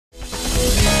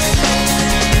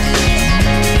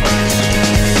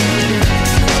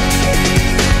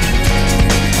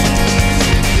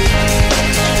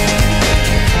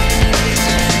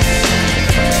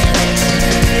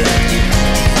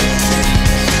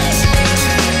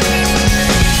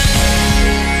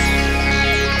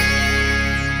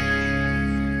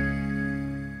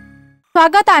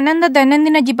स्वागत आनंद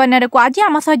दैनंदिन जीवन को आज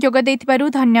आम सह जोग देथिबारु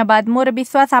धन्यवाद। मोर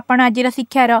विश्वास आपण आज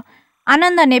शिक्षार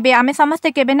आनंद नेबे। आमे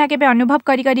समस्ते केबे ना केबे अनुभव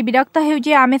करी करी विरक्त हेउ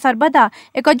जे आमे सर्वदा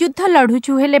एक युद्ध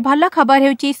लढुछु। हेले भल खबर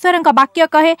हेउची ईश्वरक वाक्य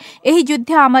कहे एही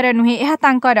युद्ध आमर नुहे, एहा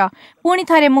तांकर। पुणी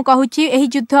थरे मु कहूची एही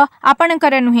युद्ध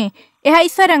आपणकर नुहे, एहा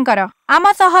ईश्वरंकर।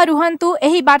 आम सह रुहंतु,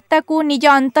 एही वार्ता को निज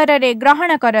अंतर रे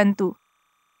ग्रहण करंतु।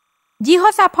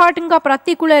 जीहोशाफाटक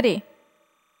प्रतिकूल रे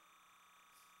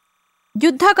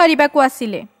युद्ध करने को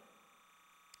आसिले।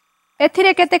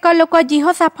 एथिरे केतेक लोक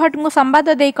जीहोशाफाट को संवाद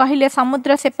दे कहिले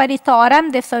समुद्र सेपारी अराम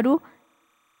देशरू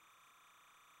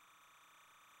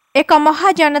एक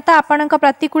महाजनता आपणक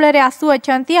प्रतिकूल रे आसु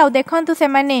अछंती। आ देखंतु से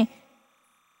माने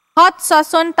हत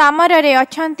ससन तामर रे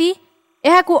अछंती।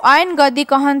 एहाकू आईन गदी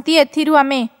कहंती। एथिरु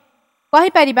आमे कहि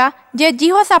परिबा जे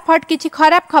जीहोशाफाट किछि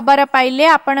खराब खबर पाइले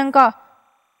आपणक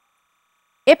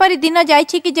एपरी दिन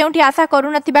जाइछि कि जेउठी आशा करू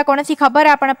नथिबा कोनसी खबर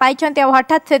आपण पाइछन्ते आ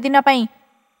हठात से दिन पई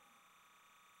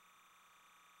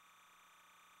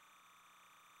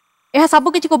यह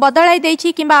सब किछि को बदलाई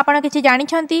देछि किंबा आपण किछि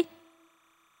जानिछन्ती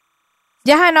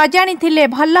जहाँ न जानी थिले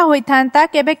भल होइथांता।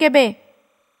 केबे केबे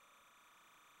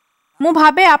मु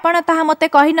भाबे आपण ताहा मते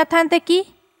कहि नथांते कि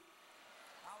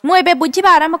मु एबे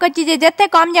बुझिबा आरंभ करछि जे जेते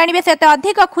कम जानिबे सेते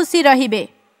अधिक खुशी रहिबे।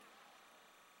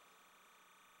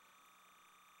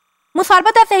 मु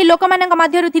सर्वदा से लोक मानक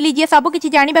मध्यरु थिली जे सब किछि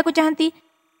जानिबा को चाहंती,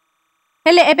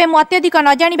 हेले एबे मु अत्यधिक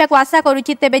न जानिबा को आशा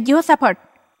करूछि। तेबे जीहोशाफाट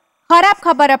खराब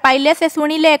खबर पाइले से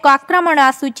सुनिले एक आक्रमण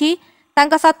आसुछि,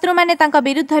 तांका शत्रु माने तांका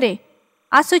विरुद्ध रे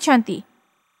आसुछंती।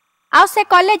 आ से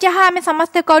कले जहाँ आमे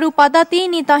समस्त करू पद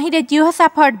 3 तहिरे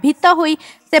जीहोशाफाट भीत होई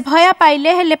से भय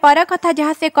पाइले। हेले पर कथा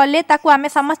जहाँ से कले ताकू आमे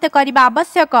समस्त करिबा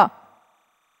आवश्यक।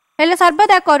 हेले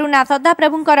सर्वदा करुणा सदा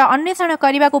प्रभुंकर अन्वेषण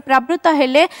करने को प्रवृत्त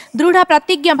हेले दृढ़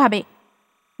प्रतिज्ञ भावे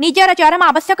निजर चरम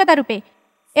आवश्यकता रूपे।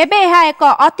 एबे यह एक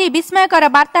अति विस्मयकर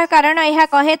वार्ता, कारण यह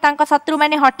कहे तांका शत्रु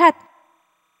माने हठात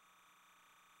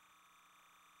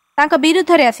तांका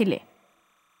विरुद्ध रे आसिले।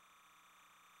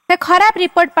 से खराब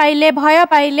रिपोर्ट पाइले, भय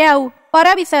पाइले। आउ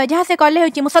पर विषय जहाँ से कले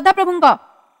होची मु सदा प्रभुंक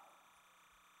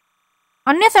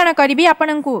अन्वेषण करिबी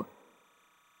आपनकु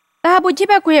ताहा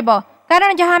बुझिबाकु हेबो।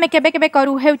 कारण जहाँ आमे केबे केबे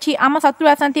करू हेउछि आम शत्रु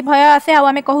आसंती, भय आसे। आ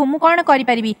आमे कहू मु कोन करि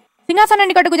परिबी। सिंहासन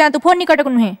निकट को जातु, फोन निकट को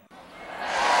नुहे।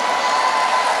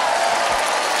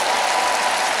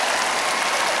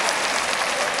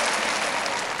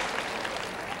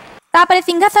 तापरे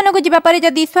सिंहासन को जिबा परे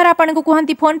जदि ईश्वर आपन को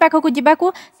कहंती फोन पाख को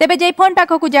जिबाकू, तेबे जे फोन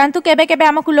पाख को जानतु। केबे केबे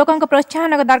हमकु लोकंक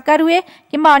प्रोत्साहन दरकार हुए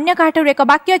किंबा अन्य काठर एक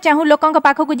वाक्य चाहू लोकंक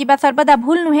पाख को जिबा सर्वदा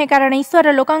भूल नुहे। कारण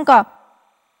ईश्वर लोकंक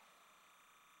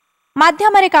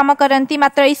माध्यम रे काम करंती,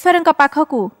 मात्र ईश्वर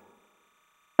पाखकू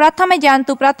प्रथमे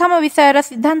जानतु। प्रथम विषय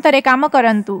सिद्धांत रे काम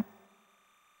करंतु।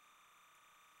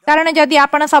 कारण जदि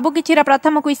आपण सबु किछि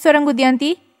प्रथम को ईश्वर को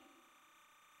दियंती,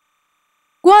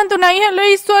 कहतु नहीं हेलो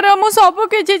ईश्वर मु सबु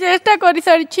किछि चेष्टा करि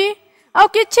सारिछि आ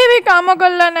किछि भी काम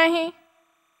करला नहीं,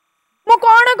 मु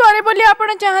कोन करे बोली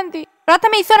आपण चाहंती।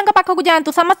 प्रथम ईश्वर पाखकू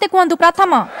जानतु। समस्त कहतु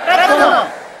प्रथम।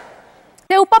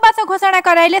 से उपवास घोषणा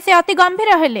कराइले से अति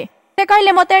गंभीर हेले। से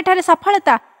कहले मते एठारे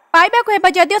सफलता पाइबा को हेबा,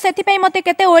 जदियो सेथि मते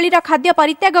केते ओळीर खाद्य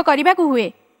परित्याग करिबा को हुए।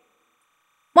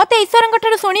 मते ईश्वरଙ୍କ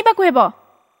ठाରୁ सुनिबा को हेबो।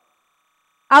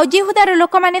 आउ जिहुदार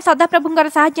लोक माने सदाप्रभुंकर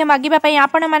साहाय्य मागिबा पई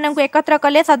आपण माननकु एकत्र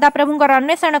कले। सदाप्रभुंकर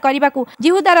अन्वेषण करिबाकू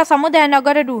जिहुदार समुदाय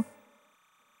नगररू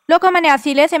लोक माने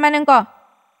आसिले। से माननक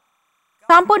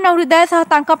संपूर्ण हृदय सह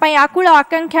तांका पई आकुल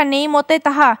आकांक्षा नै मते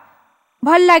ताहा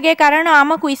भल लागे। कारण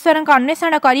आमकु ईश्वरଙ୍କ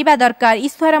अन्वेषण करिबा दरकार।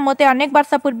 ईश्वर मते अनेक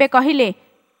वर्ष पूर्वे कहिले,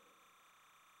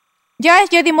 जॉयस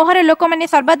जदि मोहर लोक माने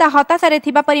सर्वदा हताशारे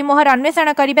थिबा परी मोहर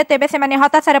अन्वेषण करिबे, तेबे से माने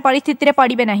हताशार परिस्थिति रे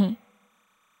पड़िबे नहीं।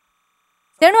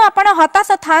 तेणु आपण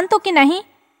हताश थांतु कि नहीं,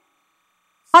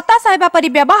 हताश हेबा परी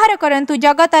व्यवहार करंतु।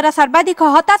 जगतर सर्वाधिक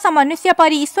हताश मनुष्य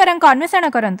परी ईश्वरଙ୍କ अन्वेषण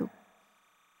करंतु।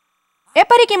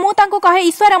 एपरि कि मु तांको कहे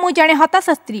ईश्वर मु जणे हताश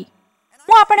स्त्री,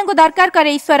 मु आपणको दरकार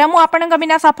करे ईश्वर। मु आपणक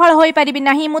बिना सफल होई परिबि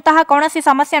नहीं। मु ताहा कोनोसी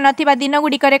समस्या नथिबा दिन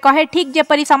गुडी करे कहे, ठीक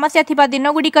जेपरि समस्या थिबा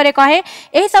दिन गुडी करे कहे।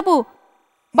 एही सबु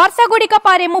वर्ष गुड़िक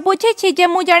पर मु बुझी जे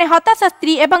मु जणे हताश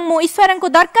स्त्री एवं मु ईश्वर को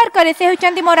दरकार करे। से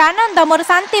होचंती मोर आनंद, मोर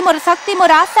शांति, मोर शक्ति,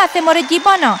 मोर आशा, से मोर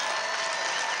जीवन,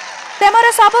 से मोर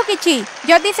सब किछि।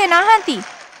 जदि से नाहांती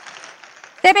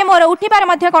तेबे मोर उठिबार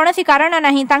मध्य कोनोसी कारण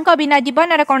नाही। तांको बिना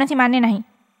जीवन रे कोनोसी माने नाही।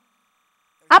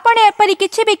 आपण एपरि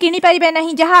किछि भी किनि परिबे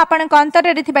नाही जहाँ आपणक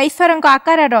अंतर रे थिबा ईश्वरଙ୍କ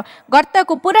आकारर गर्त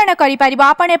को पूरण करि परिबो।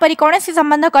 आपण एपरि कोनोसी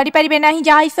संबंध करि परिबे नाही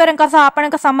जहाँ ईश्वरଙ୍କ सह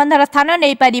आपणक संबंधर स्थान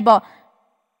नै परिबो।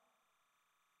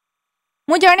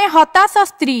 मु जणे हताश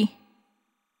स्त्री,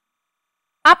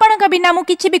 आपणक बिना मु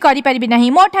किछि भी करि परिबि नाही।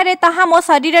 मो ठारे ताहा मो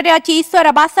शरीर रे अछि। ईश्वर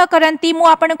वास करंती। मु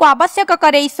आपणको आवश्यक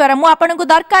करे ईश्वर। मु आपणको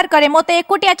दरकार करे। मोते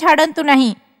एकुटिया छाडंतु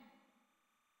नाही।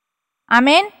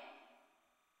 आमेन।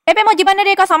 एबे मो जीवन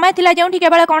रे एक समय थिला जोंठी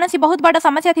केवल कोनोसी बहुत बड़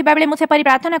समस्या थिबा बेले मु सेपरि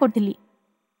प्रार्थना करथिली।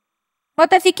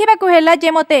 मते शिखिबाकू हेला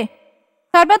जे मते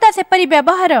सर्वदा सेपरि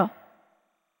व्यवहार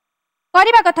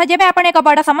करबा कथा। जेबे आपण एक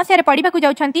बड़ समस्या रे पड़िबाकू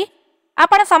जाउछंती,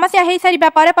 आपण समस्या हेई सारिबा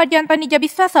पर पर्यंत निज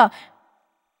विश्वास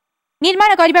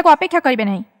निर्माण करबा को अपेक्षा करिवे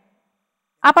नहीं।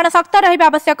 आपण शक्त रहिबा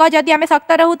आवश्यक। जदि आमे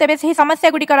शक्त रहू तेबे सही समस्या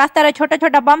गुडिक रास्तार छोट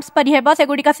छोट बम्प्स परि हेबो, से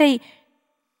गुडिक सही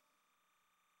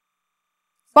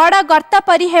बड़ गर्त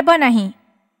परि हेबो नहीं।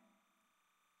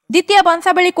 द्वितीय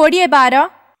वंशावली 20:12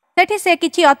 सेठी से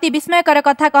किछि अति विस्मयकर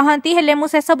कथा कहंती, हेले मु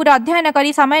से सबुर अध्ययन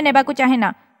करी समय नेबाकू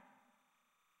चाहेना।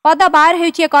 पद 12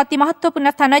 हेउछि एक अति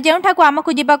महत्वपूर्ण स्थान जेउठाकू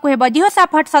आमकू जीवाकू हेबो।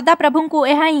 जिहोशाफाट सदा प्रभुंकू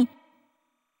एहा ही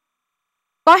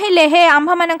कहिले, हे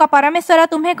आम्भमानंक परमेश्वर,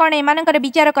 तुम्हें कण एमानंकर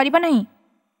विचार करिब नहीं?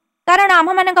 कारण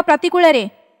आम्भमानंक प्रतिकूल रे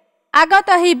आगत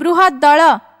ही बृहत दल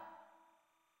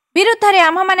विरुद्ध रे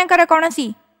आम्भमानंकर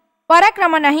कोनोसी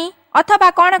पराक्रम नहीं, अथवा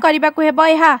कौन करबाकू हेबो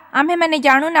एहा आम्भे माने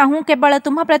जाणु नाहु। केवल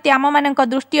तुम प्रति आममानंक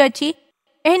दृष्टि अछि।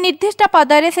 एही निर्दिष्ट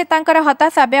पदरे से तांकर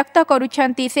हताशा व्यक्त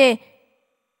करूछंती। से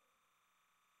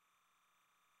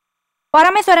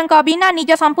परमेश्वरंक बिना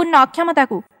निज संपूर्ण अक्षमता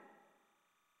को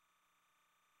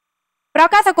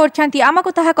प्रकाश करछंती।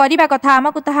 आमकू ताहा करिबा कथा,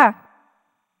 आमकू ताहा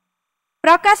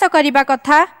प्रकाश करिबा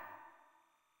कथा।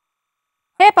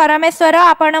 हे परमेश्वर,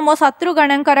 आपण मो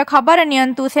शत्रुगणंकर खबर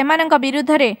नियंतु। सेमानंक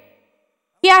विरुद्ध रे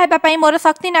किया हेबा पई मोर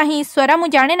शक्ति नाही। ईश्वर, मु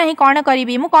जाने नाही कौन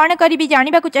करिबी। मु कौन करिबी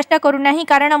जानिबाकू चेष्टा करू नाही,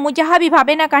 कारण मु जहा भी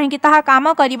भावे ना काहे कि ताहा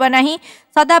काम करिब नाही।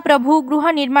 सदा प्रभु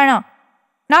गृह निर्माण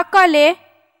न कले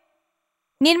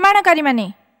निर्माणकारी माने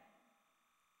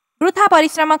वृथा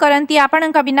परिश्रम करंती।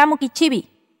 आपणंक बिना मु किछि भी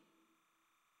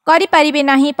करि परिबे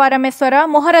नाही। परमेश्वर,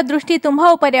 मोहर दृष्टि तुम्ह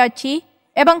उपरे अछि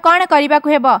एवं कौन करिबाकू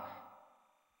हेबो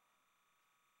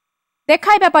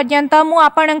देखाइबा पर्यंत मु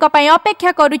आपणंक पई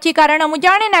अपेक्षा करूची, कारण मु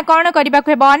जाने ना कौन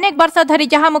करिबाकू हेबो। अनेक वर्ष धरि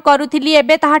जहा मु करूथिली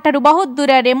एबे ताहाठारु बहुत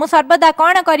दूर रे मु सर्वदा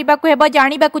कौन करिबाकू हेबो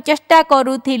जानिबाकू चेष्टा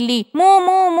करूथिली। मु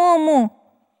मु मु मु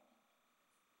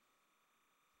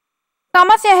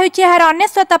समस्या हेउछि एहार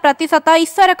 99%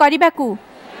 ईश्वर करिबाकू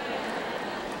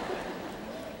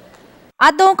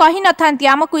आदौ कहि नथांती।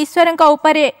 आमकू ईश्वरंक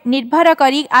उपरे निर्भर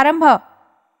करी आरंभ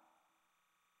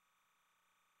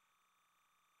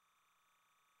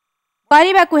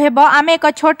करिबाकू हेबो। आमे एक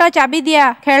छोट चाबी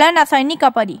दिया खेलना सैनिक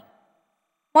परी।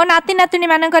 मो नाती नातुणी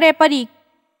मानकर एपरी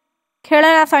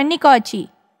खेलना सैनिक अछि।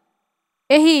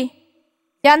 एही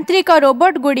यांत्रिक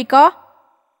रोबोट गुड़िक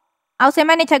आउ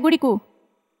सेमाने छगुड़िकू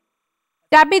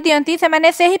चाबी दियंती।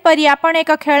 सेमाने सेही परी आपण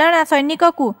एक खेलना सैनिक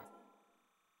को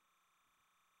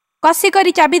कसी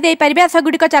करी चाबी दे परिबे।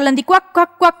 सगुड़िक चलंती quack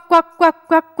quack quack quack quack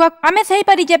quack quack. आमे सेही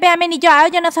परी जेबे आमे निज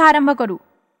आयोजन सह आरंभ करू,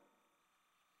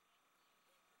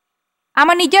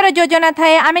 आम निजर योजना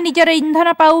थाए, आमे निजर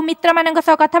इंधन पाऊ, मित्र मानक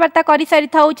सह कथबार्ता करि सारि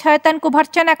थाउ, शयतान को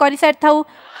भर्सना करि सारि थाउ,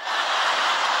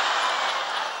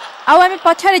 आउ आमे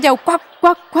पछरे जाऊ quack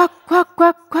quack quack quack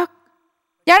quack quack.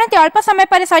 जानते अल्प समय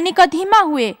पर सैनिक धीमा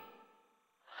हुए,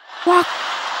 क्वाक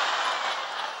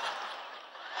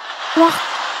क्वाक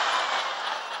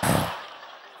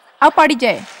आउ पड़ी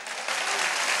जाए।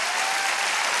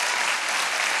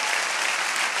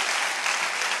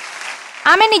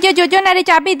 आमे निज योजना रे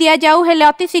चाबी दिया जाऊ, हेले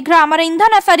अति शीघ्र आमर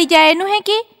इंधन सरी जाए नुहे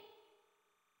कि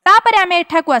तापर आमे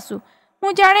एठा को आसु।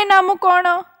 मु जाने ना मु कोन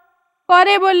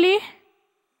करे बोली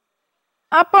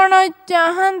आपण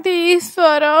चाहंती।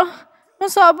 ईश्वर, मु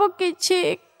सब किछि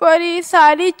करी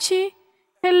सारी छी,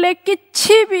 हेले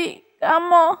किछि भी काम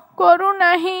करू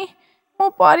नाही। मु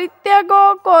परित्याग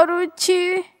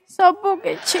करूछि सब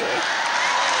किछि।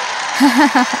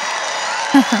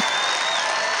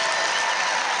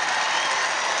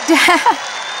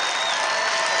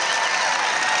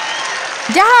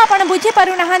 जहाँ आपण बुझी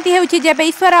पारु नाहांती हेउछि जेबे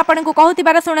ईश्वर आपण को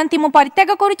कहूतिबार सुनंती मु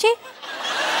परित्याग करूछि,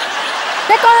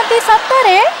 से कहंती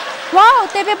सत्तरे वाओ,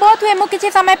 तेबे बहुत हुए मु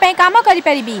किछि समय पई काम करि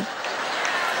परिबी।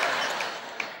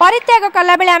 परित्याग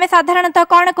कला बेले आमे साधारणतः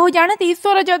कौन कहू जानती?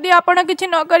 ईश्वर जदि आपण किछि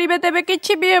न करिवे तेबे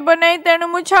किछि भी हेबो नै, तेणु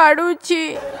मु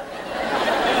छाडुछि।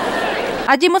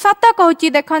 आज मु सत्य कहूछि,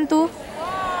 देखंतु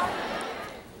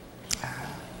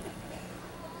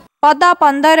पद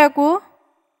 15 को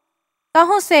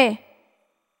तहु से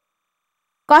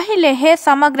कहिले, हे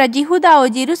समग्र जिहुदा और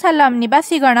जेरूशलेम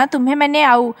निवासीगण तुम्हें मैंने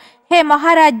आउ, हे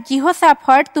महाराज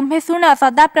जिहोशाफाट तुम्हें सुन।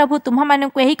 सदा प्रभु तुम्ह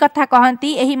मानकु एही कथा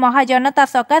कहंती, एही महाजनता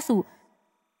सकाशु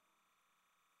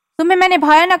तुम्हें मैंने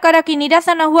भय न कर कि निराश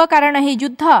न हुआ, कारण ही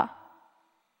युद्ध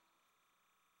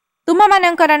तुम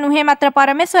मानकर नुहे मात्र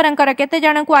परमेश्वरंकर। केते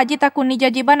जन को आज ताकू निज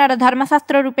जीवनर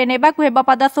धर्मशास्त्र रूपे नेबाकू हेबो।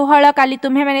 पद 16 काली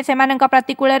तुम्हें मैंने सेमानंक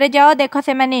प्रतिकूल रे जाओ, देख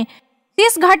से माने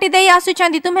शीश घाटी देई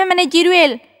आसुछंती। तुम्हें मैंने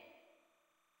जिरुएल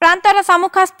प्रांतर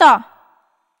सम्मुखस्थ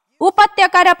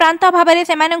उपत्यकार प्रांत भाव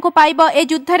से पाइब। ए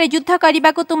युद्ध रे युद्ध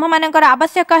करने को तुम मानकर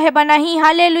आवश्यक हेब नहीं।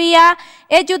 हालेलुया।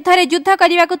 ए युद्ध रे युद्ध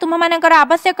करने को तुम मानकर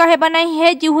आवश्यक हेब नहीं।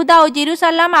 हे यहूदा और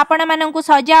जेरूशलेम आपण मानकु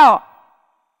सजाओ।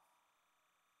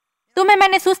 तुम्हें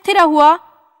माने सुस्थिर हुआ।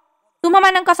 तुम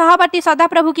मानक सहवर्ती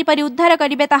सदाप्रभु किपरि उद्धार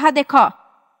करिवे ताहा देख।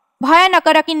 भय न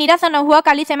कर कि निराश न हुआ।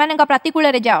 काली सेमानक प्रतिकूल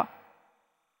रे जाओ।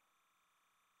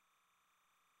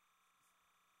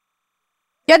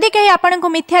 यदि कहीं आपण को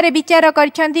मिथ्यारे विचार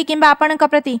करछंती किंबा आपण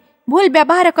प्रति भूल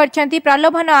व्यवहार करछंती,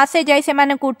 प्रलोभन आसे जाय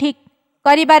सेमान को ठीक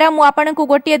करिबार मु आपण को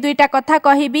गोटे दुईटा कथा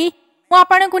कहिबी। मु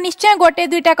आपण को निश्चय गोटे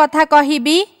दुईटा कथा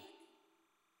कहिबी।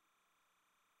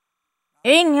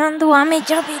 ए नियंतु आमे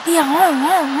जबी दिया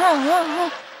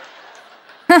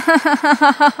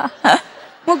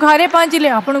मु घरे पहुंचले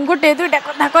आपण गोटे दुईटा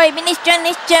कथा कहबी। निश्चय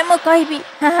निश्चय मु कहबी।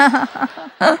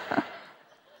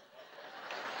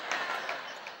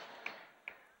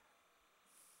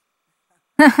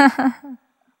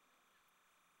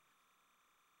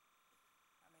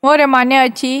 मोर मन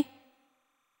अच्छी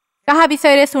कहा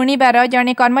विषय शुणिबार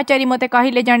जड़े कर्मचारी मते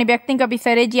कहले जड़े व्यक्ति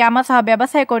विषय जी आम सह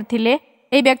व्यवसाय करथिले।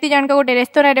 ए व्यक्ति जनक गोटे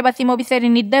रेस्तोरां रे बसी मो विषय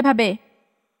निर्दय भावे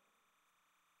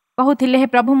कहूथिले, हे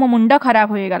प्रभु मो मुंड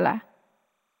खराब हो गला।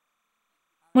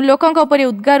 मु लोकंक ऊपर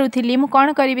उद्गारुथिली। मु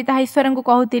कौन करिबी ताहा ईश्वर को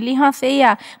कहूथिली। हाँ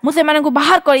सेया मु सेमानकु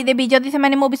बाहर करिदेबी। जदि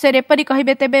सेमाने मो विषय एपरि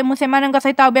कहिबे तेबे मु सेमानक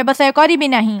सहित व्यवसाय करिबी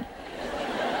नाही।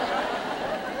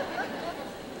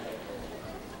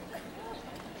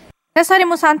 शेषे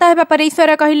मु शांत हेबा पर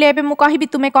ईश्वर कहले, एबे मु कहबी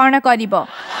तुमे कौन करिब।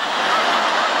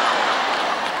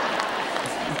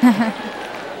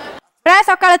 प्राय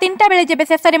सकाळ 3टा बेले जेबे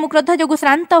शेषे मु क्रोध जोगु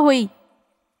श्रांत होई।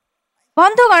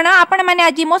 बंधुगण आपण माने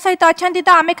आज मो सहित अछंती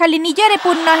तो आमे खाली निजेरे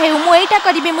पूर्ण हेउ। मु एटा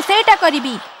करिबी मु सेटा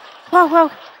करिबी। वाह वाह।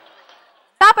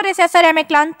 तापरे शेषे आमे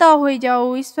क्लांत होई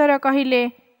जाऊ। ईश्वर कहले,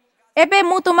 एबे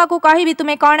मु तुमको कहबी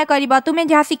तुमे कौन करिब। तुमे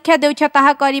जहा शिक्षा देउछ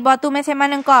ताहा करिब। तुमे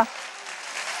सेमानक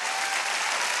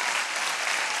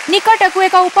निकट को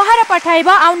एक उपहार पठाइब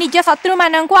आ निज शत्रु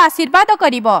मानक आशीर्वाद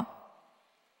करिब।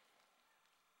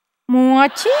 मु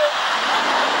अछि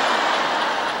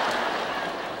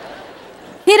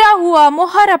स्थिर हुआ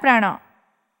मोहर प्राण।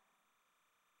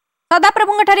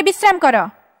 सदाप्रभु ठारे विश्राम कर।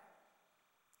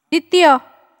 द्वितीय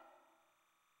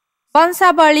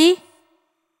वंशावली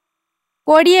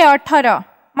 20:18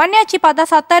 मन अच्छी पद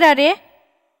 17 रे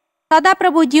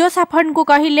सदाप्रभु जियोसाफट को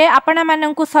कहले, आपण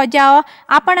मानकु सजाओ।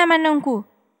 आपण मानकु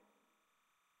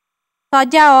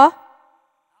सजाओ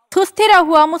सुस्थिर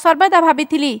हुआ। मु सर्वदा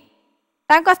भाविथिली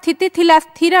तांका स्थिति थिला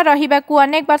स्थिर रहिबाकू।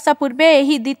 अनेक वर्ष पूर्वे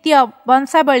एही द्वितीय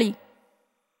वंशावली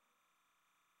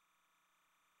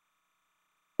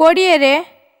 20 रे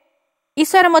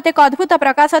ईश्वर मते एक अद्भुत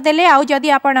प्रकाश देले। आउ जदि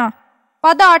आपण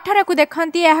पद 18 को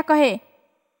देखंती, यह कहे,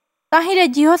 तहिरे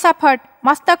जिहोसाफट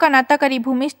मस्तक नात करी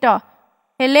भूमिष्ठ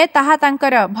हेले। ताहा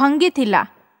तांकर भंगी थिला।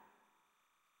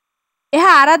 यह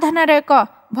आराधनार एक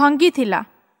भंगी थिला।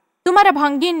 तुमार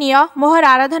भंगी निय, मोहर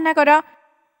आराधना कर।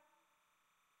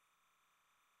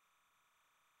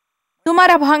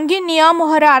 तुमार भंगी निय,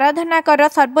 मोहर आराधना कर।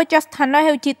 सर्वोच्च स्थान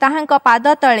हेउची ताहांक पाद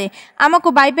तले।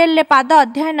 आमको बाइबेल ले पाद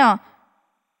अध्ययन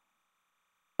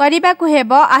करिबाकू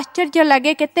हेब। आश्चर्य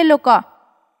लगे केते लोक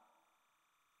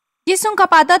यीशुंक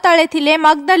पाद तले थिले।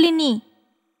 मगदलिनी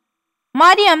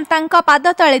मरियम तांका पाद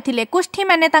तले थिले। कुष्ठी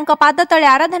माने तांका पाद तले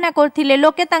आराधना करथिले।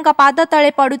 लोके तांका पाद तले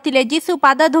पडुथिले। यीशु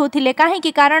पाद धोउथिले।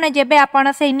 काहेकि कारण जेबे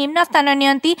आपण से निम्न स्थान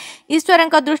नियंती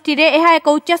ईश्वरंक दृष्टि रे एहा एक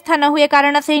उच्च स्थान हुए।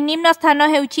 कारण से निम्न स्थान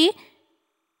हेउची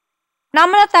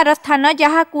नम्रतार स्थान।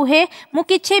 जहा कुहे मु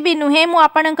किछि भी नुहे, मु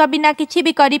आपणक बिना किछि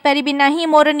भी करि परिबि नाही।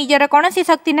 मोर निजर कोनोसी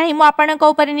शक्ति नाही। मु आपणक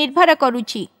ऊपर निर्भर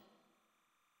करूछि।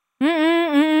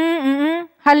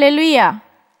 हालेलुया।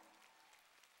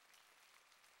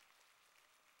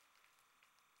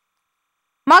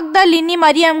 मगदलिनी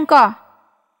मरियम का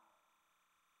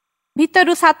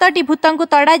भितरु 7टी भूतंकु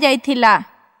तड़ा जाइथिला।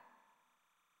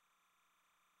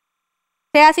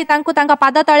 से आसी तांकु तांका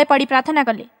पाद तळे पड़ी प्रार्थना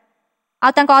कले।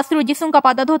 आ तांका अश्रु जीसुंका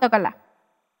पाद धोत कला।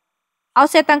 आ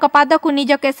से तांका पाद को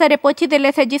निज केसरे पोछि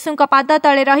देले। से जीसुंका पाद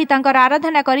तळे रही तांकर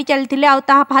आराधना करि चलथिले। आ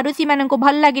ताहा फारुसी माननकु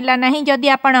भल लागिला नाही। जदि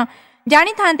आपण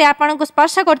जानी थांते आपण को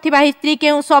स्पर्श करथिबा ही स्त्री के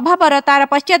स्वभावर तार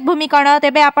पश्चातभूमि कण,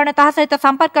 तेबे आपण ताहा सहित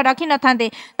संपर्क रखि न थांते।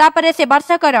 तापरे से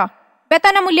वर्ष कर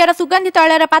वेतन मूल्यर सुगंधित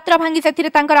तैलर पात्र भांगी सेथिरे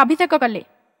तांकर अभिषेक कले।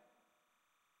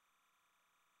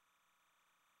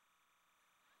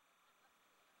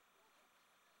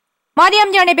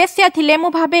 मरियम जणे बेश्या थिले। मु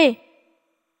भाबे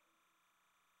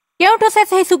केउठु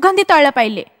से सुगंधित तैल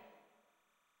पाइले।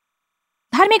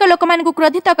 धार्मिक लोक मान को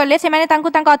क्रोधित कले। से माने तांको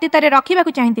तांका अतीत रे रखिबा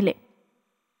को चाहिथिले।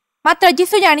 मात्र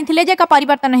जीसु जानिथिले जे का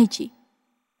परिवर्तन हिची।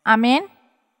 आमेन।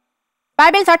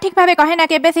 बाइबल सठिक भाव कहे ना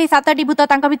केबे से 7टी भूत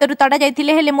तांका भितर तड़ा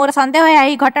जाइथिले हेले मोर संदेह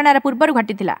है घटनार पूर्वर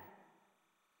घटिथिला।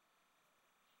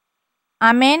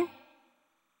 आमेन।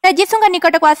 से जीशुଙ୍କ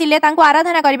निकटକୁ ଆସିଲେ ତାଙ୍କୁ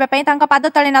ଆରାଧନା କରିବା ପାଇଁ ତାଙ୍କ ପାଦ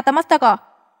ତଳେ ନତମସ୍ତକ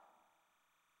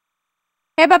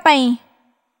ହେବା ପାଇଁ,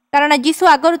 କାରଣ ଯୀଶୁ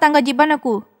ଆଗରୁ ତାଙ୍କ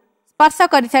ଜୀବନକୁ ସ୍ପର୍ଶ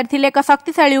କରିସାରିଥିଲେ ଏକ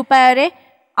ଶକ୍ତିଶାଳୀ ଉପାୟରେ,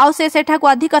 ଆଉ ସେ ସେଠାକୁ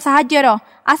ଅଧିକ ସାହାଯ୍ୟର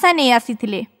ଆଶା ନେଇ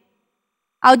ଆସିଥିଲେ।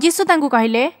 ଆଉ ଯୀଶୁ ତାଙ୍କୁ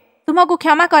କହିଲେ, ତୁମକୁ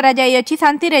କ୍ଷମା କରାଯାଇଅଛି,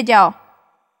 ଶାନ୍ତିରେ ଯାଅ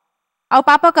ଆଉ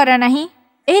ପାପ କର ନାହିଁ।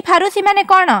 ଏହି ଫାରୁସୀମାନେ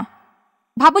କ'ଣ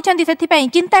ଭାବୁଛନ୍ତି ସେଥିପାଇଁ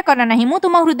ଚିନ୍ତା କର ନାହିଁ, ମୁଁ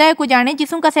ତୁମ ହୃଦୟକୁ ଜାଣେ।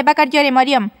 ଯୀଶୁଙ୍କ ସେବା କାର୍ଯ୍ୟରେ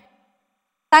ମରିୟମ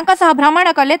ତାଙ୍କ ସହ ଭ୍ରମଣ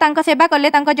କଲେ, ତାଙ୍କ ସେବା କଲେ,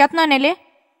 ତାଙ୍କ ଯତ୍ନ ନେଲେ।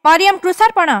 ମରିୟମ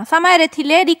କୃଷାର୍ପଣ ସମୟରେ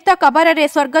ଥିଲେ ରିକ୍ତ କବରରେ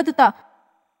ସ୍ୱର୍ଗଦୂତ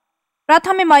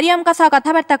ପ୍ରଥମେ ମରିୟମଙ୍କ ସହ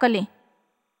କଥାବାର୍ତ୍ତା କଲେ।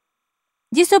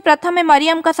 ଯୀଶୁ ପ୍ରଥମେ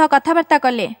ମରିୟମଙ୍କ ସହ କଥାବାର୍ତ୍ତା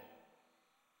କଲେ।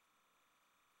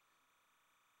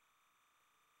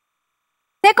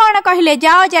 ସେ କ'ଣ କହିଲେ?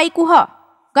 ଯାଅ ଯାଇ କୁହ,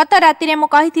 ଗତ ରାତିରେ ମୁଁ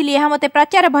କହିଥିଲି, ଏହା ମୋତେ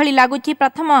ପ୍ରଚାର ଭଳି ଲାଗୁଛି।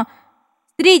 ପ୍ରଥମ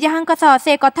ସ୍ତ୍ରୀ ଯାହାଙ୍କ ସହ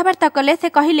ସେ କଥାବାର୍ତ୍ତା କଲେ, ସେ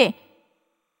କହିଲେ,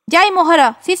 ଯାଇ ମୋହର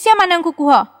ଶିଷ୍ୟମାନଙ୍କୁ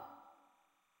କୁହ।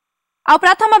 ଆଉ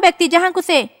ପ୍ରଥମ ବ୍ୟକ୍ତି ଯାହାଙ୍କୁ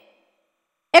ସେ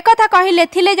ଏକଥା କହିଲେ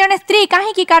ଥିଲେ ଜଣେ ସ୍ତ୍ରୀ।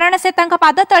 କାହିଁକି? କାରଣ ସେ ତାଙ୍କ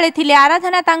ପାଦ ତଳେ ଥିଲେ।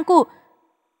 ଆରାଧନା ତାଙ୍କୁ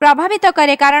ପ୍ରଭାବିତ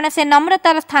କରେ, କାରଣ ସେ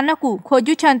ନମ୍ରତାର ସ୍ଥାନକୁ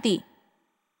ଖୋଜୁଛନ୍ତି।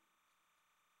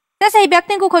 ସେ ସେହି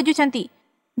ବ୍ୟକ୍ତିଙ୍କୁ ଖୋଜୁଛନ୍ତି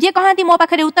ଯିଏ କହନ୍ତି, ମୋ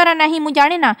ପାଖରେ ଉତ୍ତର ନାହିଁ, ମୁଁ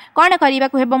ଜାଣେ ନା କ'ଣ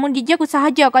କରିବାକୁ ହେବ, ମୁଁ ନିଜକୁ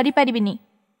ସାହାଯ୍ୟ କରିପାରିବିନି।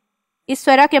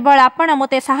 ଈଶ୍ୱର କେବଳ ଆପଣ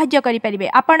ମୋତେ ସାହାଯ୍ୟ କରିପାରିବେ।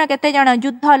 ଆପଣ କେତେଜଣ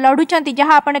ଯୁଦ୍ଧ ଲଢୁଛନ୍ତି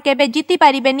ଯାହା ଆପଣ କେବେ ଜିତି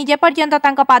ପାରିବେନି ଯେପର୍ଯ୍ୟନ୍ତ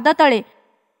ତାଙ୍କ ପାଦ ତଳେ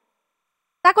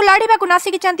ତାକୁ ଲଢ଼ିବାକୁ ନ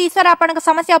ଶିଖିଛନ୍ତି। ଈଶ୍ୱର ଆପଣଙ୍କ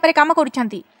ସମସ୍ୟା ଉପରେ କାମ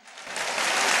କରୁଛନ୍ତି।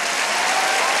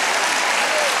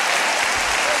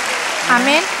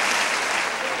 ଆମେନ୍।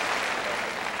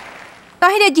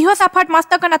 ତହିଁରେ ଜିହୋଶାଫାଟ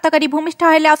ମସ୍ତକ ନତ କରି ଭୂମିଷ୍ଠ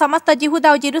ହେଲେ, ଆଉ ସମସ୍ତ ଜିହୁଦା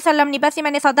ଓ ଜେରୁସାଲେମ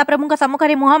ନିବାସୀମାନେ ସଦାପ୍ରଭୁଙ୍କ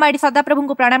ସମ୍ମୁଖରେ ମୁହଁ ମାଡ଼ି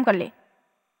ସଦାପ୍ରଭୁଙ୍କୁ ପ୍ରଣାମ କଲେ।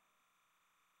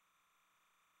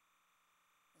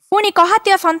 ପୁଣି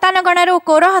କହାତୀୟ ସନ୍ତାନଗଣର ଓ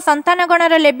କୋରହ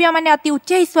ସନ୍ତାନଗଣର ଲେବ୍ୟମାନେ ଅତି ଉଚ୍ଚ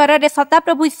ଈଶ୍ୱରରେ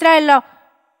ସଦାପ୍ରଭୁ ଇସ୍ରାଏଲ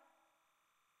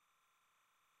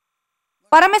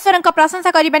ପରମେଶ୍ୱରଙ୍କ ପ୍ରଶଂସା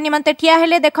କରିବା ନିମନ୍ତେ ଠିଆ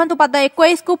ହେଲେ। ଦେଖନ୍ତୁ ପଦ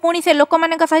 21କୁ। ପୁଣି ସେ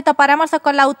ଲୋକମାନଙ୍କ ସହିତ ପରାମର୍ଶ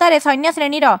କଲା, ଉତ୍ତାରେ ସୈନ୍ୟ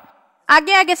ଶ୍ରେଣୀର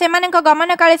ଆଗେ ଆଗେ ସେମାନଙ୍କ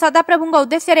ଗମନକାଳେ ସଦାପ୍ରଭୁଙ୍କ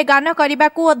ଉଦ୍ଦେଶ୍ୟରେ ଗାନ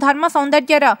କରିବାକୁ ଓ ଧର୍ମ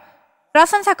ସୌନ୍ଦର୍ଯ୍ୟର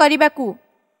ପ୍ରଶଂସା କରିବାକୁ।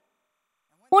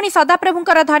 ପୁଣି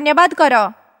ସଦାପ୍ରଭୁଙ୍କର ଧନ୍ୟବାଦ କର,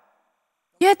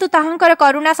 ଯେହେତୁ ତାହାଙ୍କର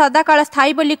କରୁଣା ସଦାକାଳ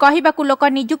ସ୍ଥାୟୀ ବୋଲି କହିବାକୁ ଲୋକ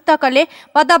ନିଯୁକ୍ତ କଲେ।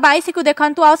 ପଦ 22କୁ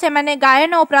ଦେଖନ୍ତୁ। ଆଉ ସେମାନେ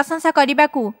ଗାୟନ ଓ ପ୍ରଶଂସା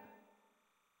କରିବାକୁ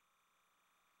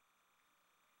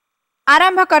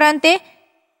ଆରମ୍ଭ କରନ୍ତେ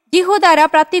ଜିହୁଦାର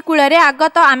ପ୍ରତିକୂଳରେ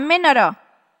ଆଗତ ଆମେନର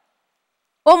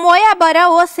ଓ ମୋୟାବର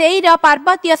ଓ ସେଇର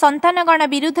ପାର୍ବତୀୟ ସନ୍ତାନଗଣ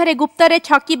ବିରୁଦ୍ଧରେ ଗୁପ୍ତରେ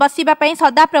ଛକି ବସିବା ପାଇଁ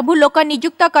ସଦାପ୍ରଭୁ ଲୋକ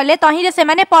ନିଯୁକ୍ତ କଲେ। ତହିଁରେ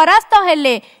ସେମାନେ ପରାସ୍ତ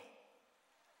ହେଲେ।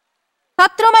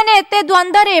 ଶତ୍ରୁମାନେ ଏତେ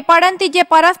ଦ୍ୱନ୍ଦ୍ୱରେ ପଡ଼ନ୍ତି ଯେ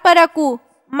ପରସ୍ପରକୁ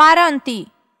ମାରନ୍ତି।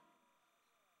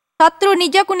 ଶତ୍ରୁ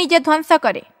ନିଜକୁ ନିଜେ ଧ୍ୱଂସ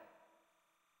କରେ।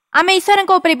 ଆମେ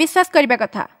ଈଶ୍ୱରଙ୍କ ଉପରେ ବିଶ୍ୱାସ କରିବା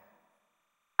କଥା।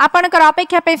 ଆପଣଙ୍କର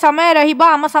ଅପେକ୍ଷା ପାଇଁ ସମୟ ରହିବ,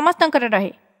 ଆମ ସମସ୍ତଙ୍କର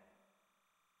ରହେ।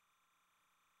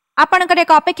 ଆପଣଙ୍କର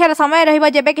ଏକ ଅପେକ୍ଷାର ସମୟ ରହିବ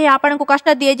ଯେବେ କେହି ଆପଣଙ୍କୁ କଷ୍ଟ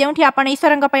ଦିଏ, ଯେଉଁଠି ଆପଣ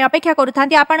ଈଶ୍ୱରଙ୍କ ପାଇଁ ଅପେକ୍ଷା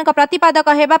କରୁଥାନ୍ତି। ଆପଣଙ୍କ ପ୍ରତିପାଦକ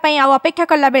ହେବା ପାଇଁ ଆଉ ଅପେକ୍ଷା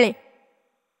କଲା ବେଳେ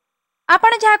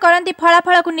ଆପଣ ଯାହା କରନ୍ତି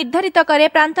ଫଳାଫଳକୁ ନିର୍ଦ୍ଧାରିତ କରେ।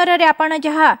 ପ୍ରାନ୍ତରରେ ଆପଣ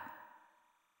ଯାହା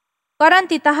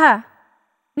କରନ୍ତି ତାହା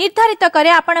ନିର୍ଦ୍ଧାରିତ କରେ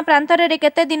ଆପଣ ପ୍ରାନ୍ତରରେ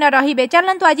କେତେ ଦିନ ରହିବେ।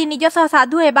 ଚାଲନ୍ତୁ ଆଜି ନିଜ ସହ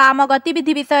ସାଧୁ ହେବା। ଆମ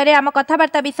ଗତିବିଧି ବିଷୟରେ, ଆମ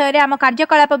କଥାବାର୍ତ୍ତା ବିଷୟରେ, ଆମ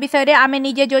କାର୍ଯ୍ୟକଳାପ ବିଷୟରେ ଆମେ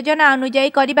ନିଜେ ଯୋଜନା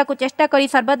ଅନୁଯାୟୀ କରିବାକୁ ଚେଷ୍ଟା କରି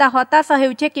ସର୍ବଦା ହତାଶ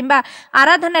ହେଉଛେ, କିମ୍ବା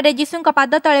ଆରାଧନାରେ ଯୀଶୁଙ୍କ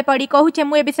ପାଦ ତଳେ ପଡ଼ି କହୁଛେ,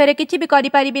 ମୁଁ ଏ ବିଷୟରେ କିଛି ବି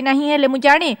କରିପାରିବି ନାହିଁ। ହେଲେ ମୁଁ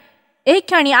ଜାଣେ ଏହି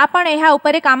କ୍ଷଣି ଆପଣ ଏହା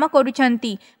ଉପରେ କାମ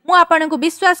କରୁଛନ୍ତି। ମୁଁ ଆପଣଙ୍କୁ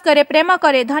ବିଶ୍ୱାସ କରେ, ପ୍ରେମ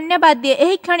କରେ, ଧନ୍ୟବାଦ ଦିଏ।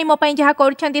 ଏହି କ୍ଷଣି ମୋ ପାଇଁ ଯାହା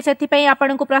କରୁଛନ୍ତି ସେଥିପାଇଁ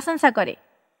ଆପଣଙ୍କୁ ପ୍ରଶଂସା କରେ।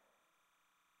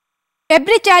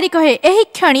 ଏବ୍ରି 4 କହେ, ଏହି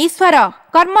କ୍ଷଣି ଈଶ୍ୱର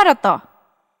କର୍ମରତ।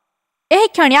 ଏହି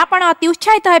କ୍ଷଣି ଆପଣ ଅତି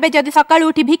ଉତ୍ସାହିତ ହେବେ ଯଦି ସକାଳୁ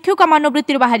ଉଠି ଭିକ୍ଷୁକ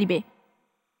ମନୋବୃତ୍ତିରୁ ବାହାରିବେ,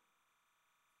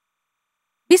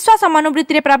 ବିଶ୍ୱାସ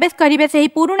ମନୋବୃତ୍ତିରେ ପ୍ରବେଶ କରିବେ। ସେହି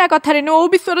ପୁରୁଣା କଥାରେ ଓ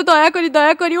ବିଶ୍ୱର ଦୟାକରି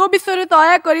ଦୟାକରି, ଓ ବିଶ୍ୱର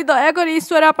ଦୟାକରି ଦୟାକରି।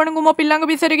 ଈଶ୍ୱର ଆପଣଙ୍କୁ ମୋ ପିଲାଙ୍କ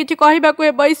ବିଷୟରେ କିଛି କହିବାକୁ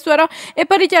ହେବ। ଈଶ୍ୱର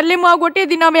ଏପରି ଚାଲିଲେ ମୁଁ ଆଉ ଗୋଟିଏ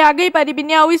ଦିନ ବି ଆଗେଇ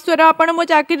ପାରିବିନି। ଆଉ ଈଶ୍ୱର ଆପଣ ମୋ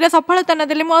ଚାକିରିରେ ସଫଳତା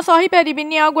ନଦେଲେ ମୁଁ ଆଉ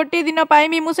ସହିପାରିବିନି। ଆଉ ଗୋଟିଏ ଦିନ ପାଇଁ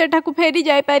ବି ମୁଁ ସେଠାକୁ ଫେରି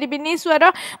ଯାଇପାରିବିନି। ଈଶ୍ୱର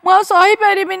ମୁଁ ଆଉ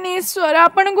ସହିପାରିବିନି। ଈଶ୍ୱର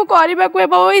ଆପଣଙ୍କୁ କରିବାକୁ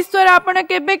ହେବ। ଓ ଈଶ୍ୱର ଆପଣ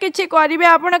କେବେ କିଛି କରିବେ?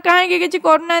 ଆପଣ କାହିଁକି କିଛି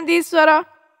କରୁନାହାନ୍ତି? ଈଶ୍ୱର,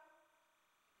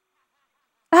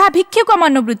 ତାହା ଭିକ୍ଷୁକ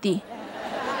ମନୋବୃତ୍ତି।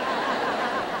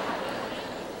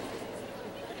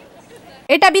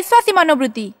 এটা বিশ্বাসী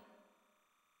মনোবৃত্তি।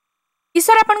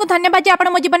 ঈশ্বর আপনার ধন্যবাদ যে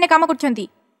আপনার মো জীবনে কাম করছেন।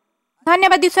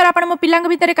 ধন্যবাদ ঈশ্বর আপনার মো পিলাঙ্ক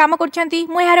ভিতরে কাম করছেন।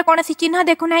 মু এর কোনসি চিহ্ন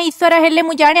দেখু না। ঈশ্বর হেলে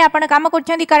মু জানে আপনার কাম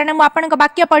করছেন, কারণ মু আপনার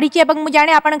বাক্য পড়িছি এবং মু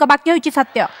জানে আপনার বাক্য হচ্ছে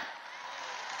সত্য।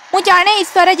 মু জানে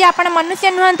ঈশ্বর যে আপনার মনুষ্য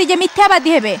নুহতি যে মিথ্যাবাদী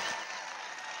হেবে।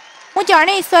 মু मु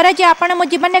जाने ईश्वर जे आपण मो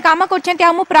जीवन में काम करछन्ती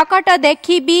आ मु प्रकट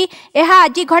देखिबी एहा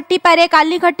आज घटी पारे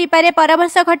काली घटी पारे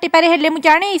परवर्ष घटी पारे हेले मु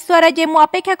जाने ईश्वर जे मु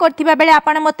अपेक्षा करथिबा बेले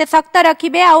आपण मते शक्त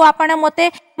रखिबे आ आपण मते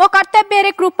मो कर्तव्य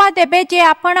रे कृपा देबे जे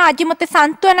आपण आज मते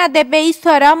सांत्वना देबे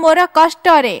ईश्वर मोर कष्ट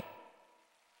रे।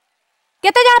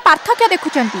 केते जण पार्थक्य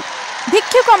देखुचंती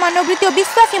भिक्षुक मनोवृत्ति और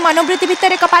विश्वासी मनोवृत्ति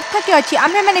भितर एक पार्थक्य अछि।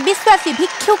 आमे माने विश्वासी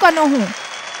भिक्षुक नहु।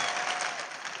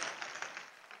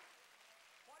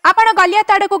 आपण गलिया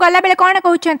ताड़ को गला बेले कौन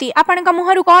कहउछंती आपण का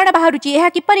मुहरु कौन बाहरुची एहा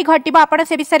किपरि घटिबो आपण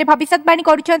से विषय भविष्यवाणी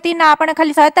करूछंती ना आपण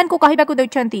खाली शैतान को कहिबा को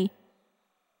दउछंती।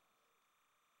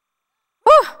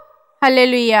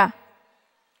 हालेलुया।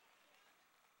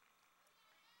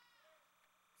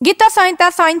 गीत संहिता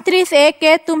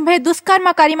 37:1 तुम्भे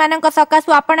दुष्कर्मकारी मानक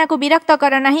सकाशु आपना को विरक्त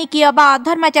कर नहीं कि अबा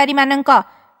अधर्माचारी मानक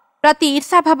प्रति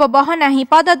ईर्षा भाव बह नहीं।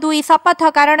 पद 2 शपथ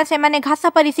कारण से माने घास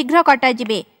परि शीघ्र कटा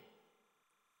जिबे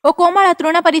ओ कोमल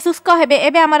तृण परि शुष्क हेबे।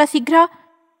 एबे हमर शीघ्र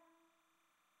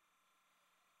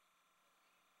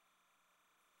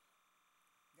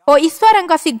ओ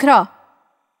ईश्वरंक शीघ्र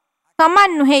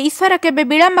समान नुहे। ईश्वर केबे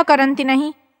विलंब करंती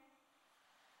नहीं।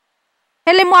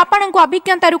 हेले मु आपन को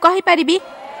अभिज्ञता रु कहि परिबी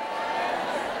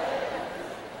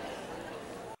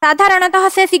साधारणतः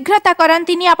से शीघ्रता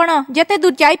करंतीनी। आपण जेते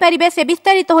दूर जाई परिबे से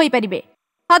विस्तारित होई परिबे।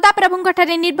 सदा प्रभुंक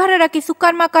ठारे निर्भर रखी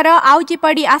सुकर्म कर आउजी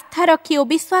पड़ी आस्था रखी और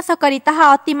विश्वास करी ताहा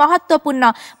अति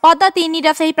महत्वपूर्ण। पद 3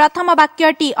 रा सही प्रथम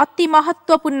वाक्यटी अति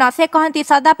महत्वपूर्ण। से कहती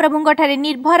सदा प्रभुंक ठारे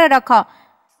निर्भर रख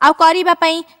आउ करिबा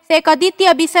पई से एक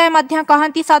द्वितीय विषय मध्य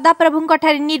कहती सदा प्रभुंक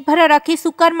ठारे निर्भर रखी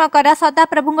सुकर्म कर। सदा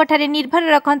प्रभुंक ठारे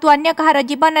निर्भर रखंतु अन्य कहार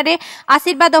जीवन रे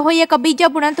आशीर्वाद होई एक बीज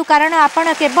बुणंतु कारण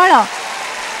आपण केवल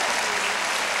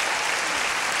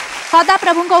सदा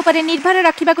प्रभुंक ऊपर निर्भर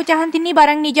रखा चाहती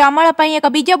बरं निज अमल पर एक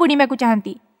बीज बुणा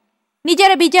चाहती।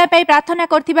 निजर विजय पाई प्रार्थना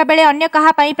करथिबा बेले अन्य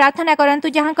कहा पाई प्रार्थना करंतु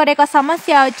जहां एक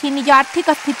समस्या अच्छी निज आर्थिक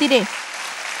स्थिति रे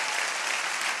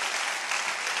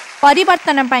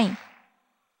परिवर्तन पाई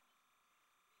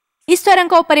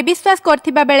ईश्वरंक ऊपर विश्वास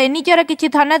करथिबा बेले निजर किछि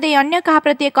धन दे अन्य कहा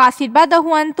प्रति एक आशीर्वाद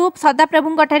हुअंतु। सदा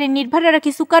प्रभुंक ठारे निर्भर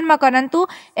रखी सुकर्म करंतु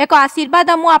एक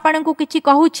आशीर्वाद मु आपनकु किछि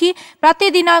कहूछि।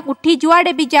 प्रतिदिन उठी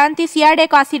जुआडे भी जानती सियाडे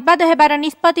एक आशीर्वाद हेबार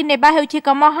निष्पत्ति नेबा हेउछि एक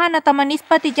महानतम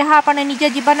निष्पत्ति जहां आपण निज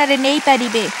जीवन रे नेई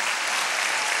परिबे।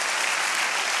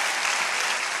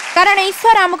 कारण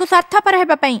ईश्वर आमको स्वार्थपर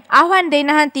हेबा पई आह्वान दे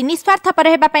नाहंती निस्वार्थपर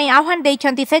हेबा पई आह्वान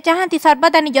दैछंती। से चाहंती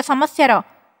सर्वदा निज समस्यार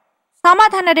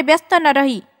समाधान रे व्यस्त न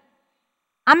रही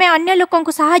आमे अन्य लोकं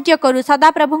को सहाय्य करू। सदा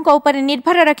प्रभुंक ऊपर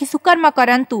निर्भर रखी सुकर्म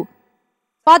करंतु।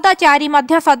 पद 4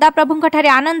 मध्य सदा प्रभुंक ठारे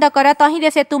आनंद कर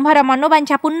तहिरे से तुम्हार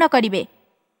मनोवांछा पूर्ण करिवे।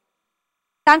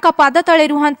 तांका पद तले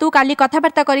रुहंतु। काली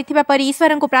कथाबार्ता करिथिबा परि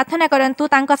ईश्वर को प्रार्थना करंतु।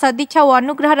 तांका सदिच्छा और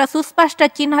अनुग्रहर सुस्पष्ट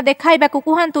चिन्ह देखाइबा को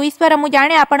कुहंतु। ईश्वर मु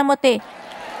जाने आपण मते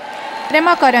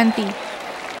प्रेम करंती।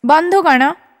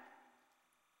 बंधुगण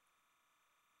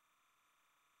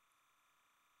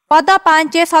पद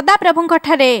 5 सदा प्रभुंक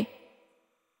ठारे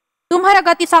तुम्हार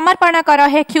गति समर्पण कर।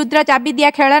 हे क्षुद्र चाबी दिया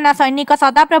खेलना सैनिक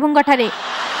सदा प्रभुंक ठारे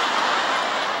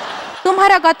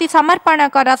तुम्हार गति समर्पण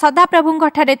कर। सदा प्रभुंक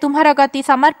ठारे तुम्हार गति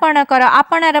समर्पण कर।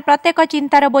 आपणार प्रत्येक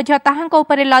चिंतार बोझ ताहांक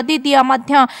ऊपर लदी दिया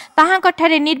मध्य ताहांक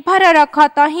ठारे निर्भर रख।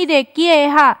 तहिरे किए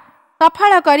एहा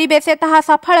सफल करिवे से ताहा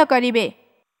सफल करिवे।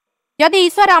 यदि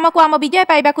ईश्वर आमको आम विजय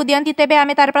पाइबा को दियंती तेबे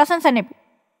आमे तार प्रशंसा नेबु।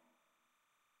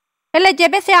 हेले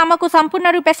जेबे से आमको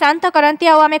संपूर्ण रूपे शांत करंती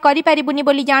आमे करि परिबुनी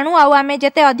बोली जानू आमे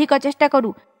जेते अधिक चेष्टा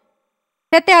करू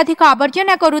सेते अधिक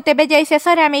आवर्जना करू तेबे जाई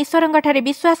शेषरे आमे ईश्वरंक ठारे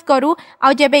विश्वास करू।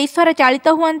 आ जेबे ईश्वर चालित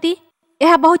हुअंती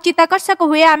यह बहुत चित्ताकर्षक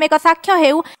हुए। आमे एक साक्ष्य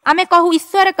हेउ आमे कहू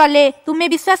ईश्वर कले तुमे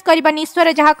विश्वास करिबानी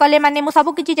ईश्वर जहा कले माने मु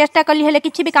सब किछि चेष्टा कली हेले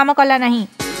किछि भी काम कला नहीं।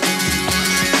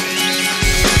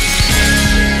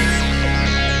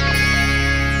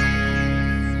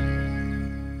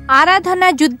 आराधना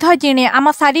युद्ध जिणे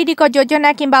आम शारीरिक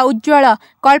योजना किंबा उज्ज्वल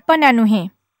कल्पना नुहे।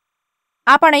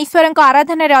 आपण ईश्वर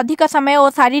आराधन अधिक समय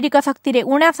और शारीरिक शक्ति रे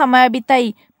उणा समय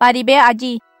बिताई पारिबे। आज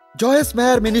जॉयस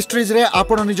मेयर मिनिस्ट्रीज रे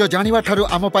आपण निज जानिबा ठारू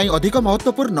आम पई अधिक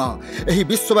महत्वपूर्ण एही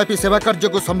विश्वव्यापी सेवा कार्य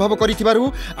को संभव करिथिबारु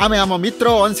आमे आम मित्र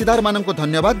और अंशीदार माननकु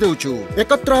धन्यवाद देउछु।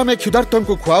 एकत्र आमे क्षुधार्थन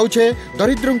को खुआउछे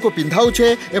दरिद्रन को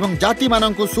पिंधाउछे एवं जाति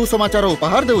माननकु सुसमाचार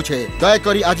उपहार देउछे। दया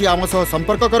करी आज आम सह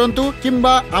संपर्क करंतु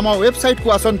किंबा आम वेबसाइट को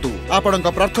आसंतु। आपणक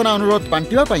प्रार्थना अनुरोध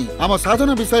बांटिबा पई आम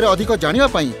साधन विषय रे अधिक जानिबा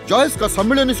पई जॉयस का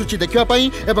सम्मेलनी सूची देखिबा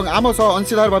पई एवं आम सह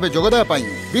अंशीदार भाबे जोगदेबा पई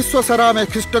विश्व सारा आमे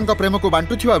ख्रीष्टन का प्रेम को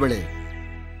बांटुथिबा बेले